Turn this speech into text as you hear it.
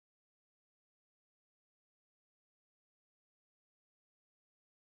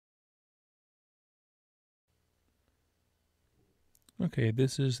Okay,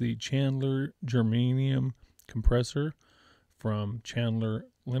 this is the Chandler Germanium Compressor from Chandler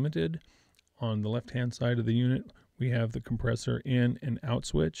Limited. On the left-hand side of the unit, we have the compressor in and out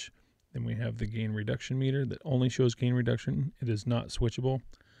switch. Then we have the gain reduction meter that only shows gain reduction. It is not switchable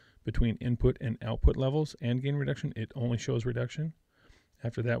between input and output levels and gain reduction. It only shows reduction.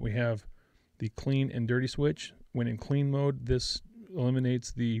 After that, we have the clean and dirty switch. When in clean mode, this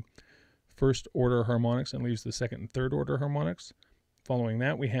eliminates the first order harmonics and leaves the second and third order harmonics. Following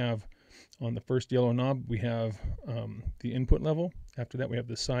that, we have on the first yellow knob, we have the input level. After that, we have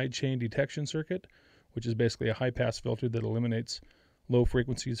the side chain detection circuit, which is basically a high-pass filter that eliminates low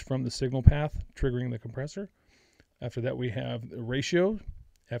frequencies from the signal path, triggering the compressor. After that, we have the ratio.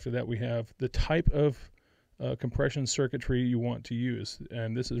 After that, we have the type of compression circuitry you want to use.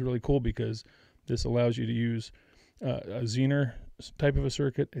 And this is really cool because this allows you to use a Zener type of a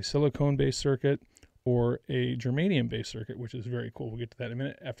circuit, a silicone-based circuit, or a germanium-based circuit, which is very cool. We'll get to that in a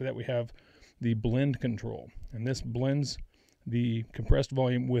minute. After that, we have the blend control, and this blends the compressed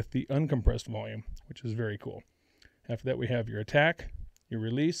volume with the uncompressed volume, which is very cool. After that, we have your attack, your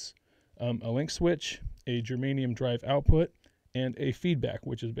release, a link switch, a germanium drive output, and a feedback,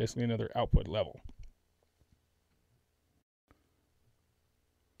 which is basically another output level.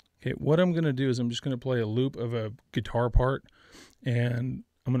 Okay, what I'm going to do is I'm just going to play a loop of a guitar part, and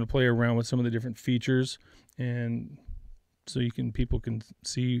I'm going to play around with some of the different features, and so people can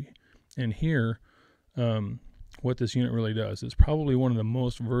see and hear what this unit really does. It's probably one of the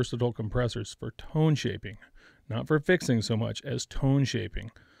most versatile compressors for tone shaping, not for fixing so much as tone shaping,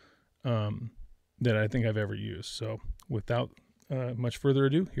 that I think I've ever used. So without much further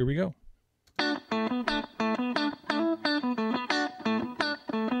ado, here we go.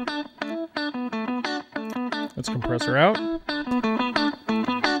 That's compressor out,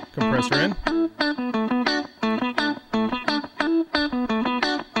 compressor in.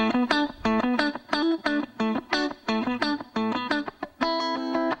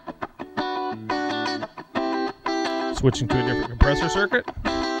 Switching to a different compressor circuit.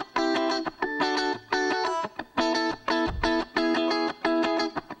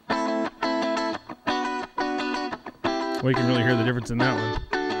 Well, you can really hear the difference in that one.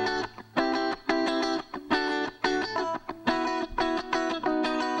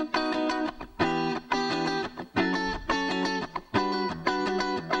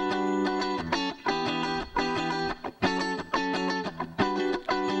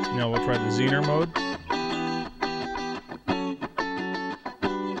 Now we'll try the Zener mode.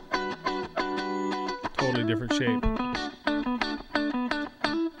 Totally different shape.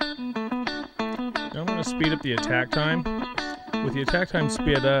 Now I'm going to speed up the attack time. With the attack time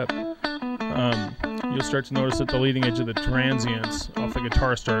sped up, you'll start to notice that the leading edge of the transients off the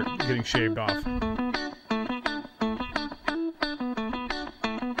guitar start getting shaved off.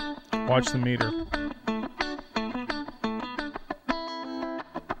 Watch the meter.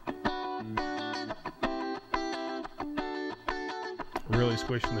 Really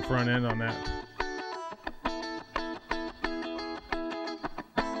squishing the front end on that.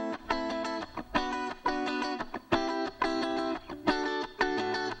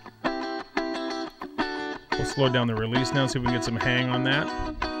 We'll slow down the release now, see if we can get some hang on that.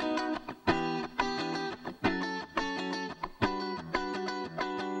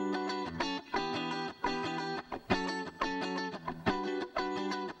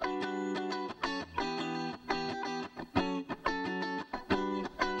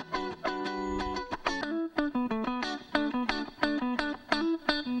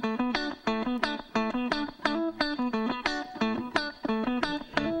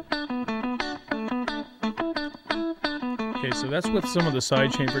 Okay, so that's with some of the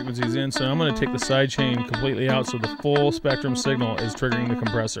sidechain frequencies in, so I'm going to take the sidechain completely out so the full spectrum signal is triggering the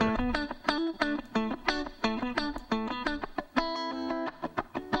compressor.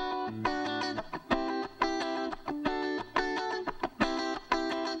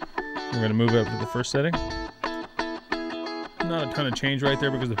 We're going to move up to the first setting. Not a ton of change right there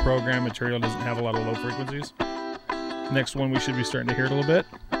because the program material doesn't have a lot of low frequencies. Next one we should be starting to hear it a little bit.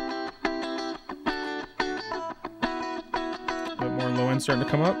 A bit more low end starting to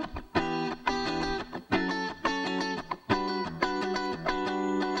come up.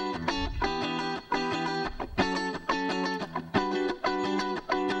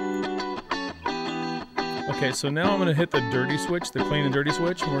 Okay, so now I'm going to hit the dirty switch, the clean and dirty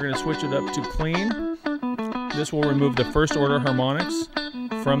switch, and we're going to switch it up to clean. This will remove the first order harmonics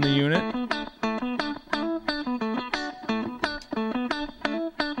from the unit.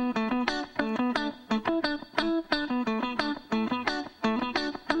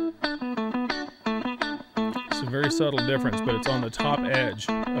 It's a very very subtle difference, but it's on the top edge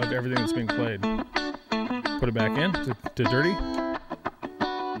of everything that's being played. Put it back in to dirty.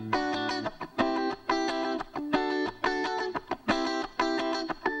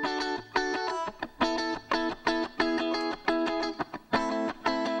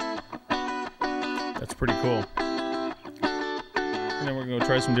 That's pretty cool. And then we're going to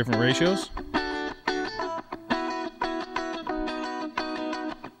try some different ratios.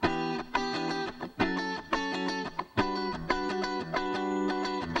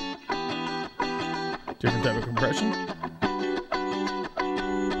 Different type of compression.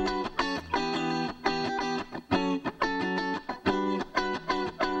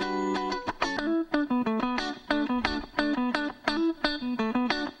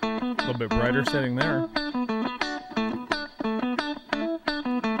 A little bit brighter setting there.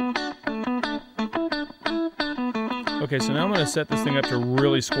 Okay, so now I'm going to set this thing up to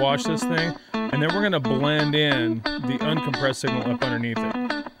really squash this thing, and then we're going to blend in the uncompressed signal up underneath it.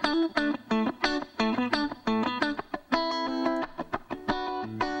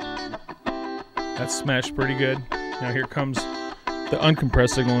 That's smashed pretty good. Now here comes the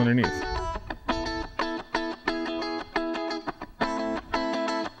uncompressed signal underneath.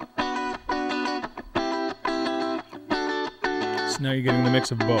 So now you're getting the mix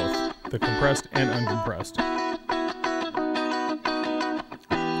of both, the compressed and uncompressed.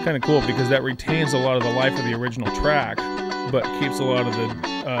 Kind of cool because that retains a lot of the life of the original track, but keeps a lot of the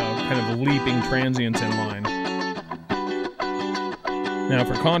kind of leaping transients in line. Now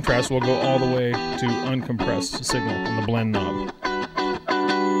for contrast, we'll go all the way to uncompressed signal on the blend knob.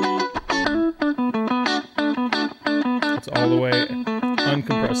 It's all the way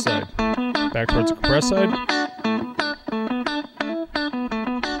uncompressed side. Back towards the compressed side.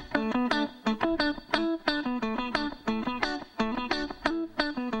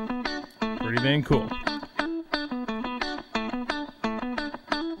 Pretty dang cool.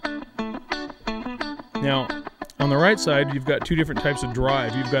 Now, on the right side, you've got two different types of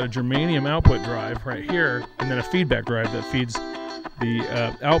drive. You've got a germanium output drive right here, and then a feedback drive that feeds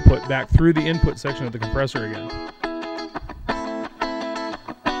the output back through the input section of the compressor again.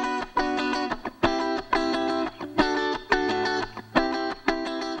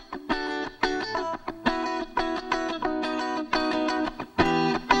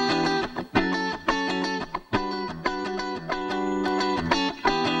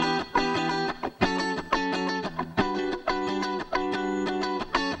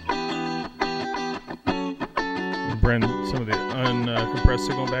 Bring some of the uncompressed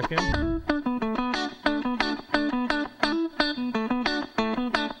signal back in.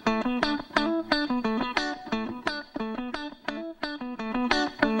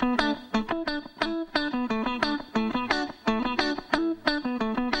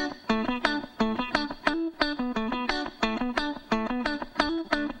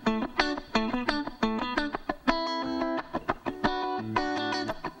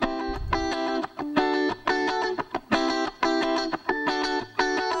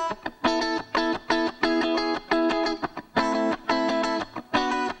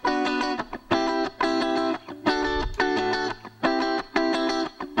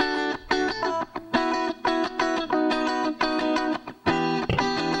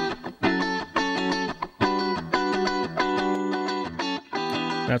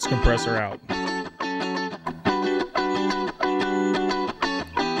 That's compressor out.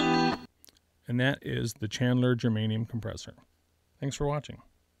 And that is the Chandler Germanium Compressor. Thanks for watching.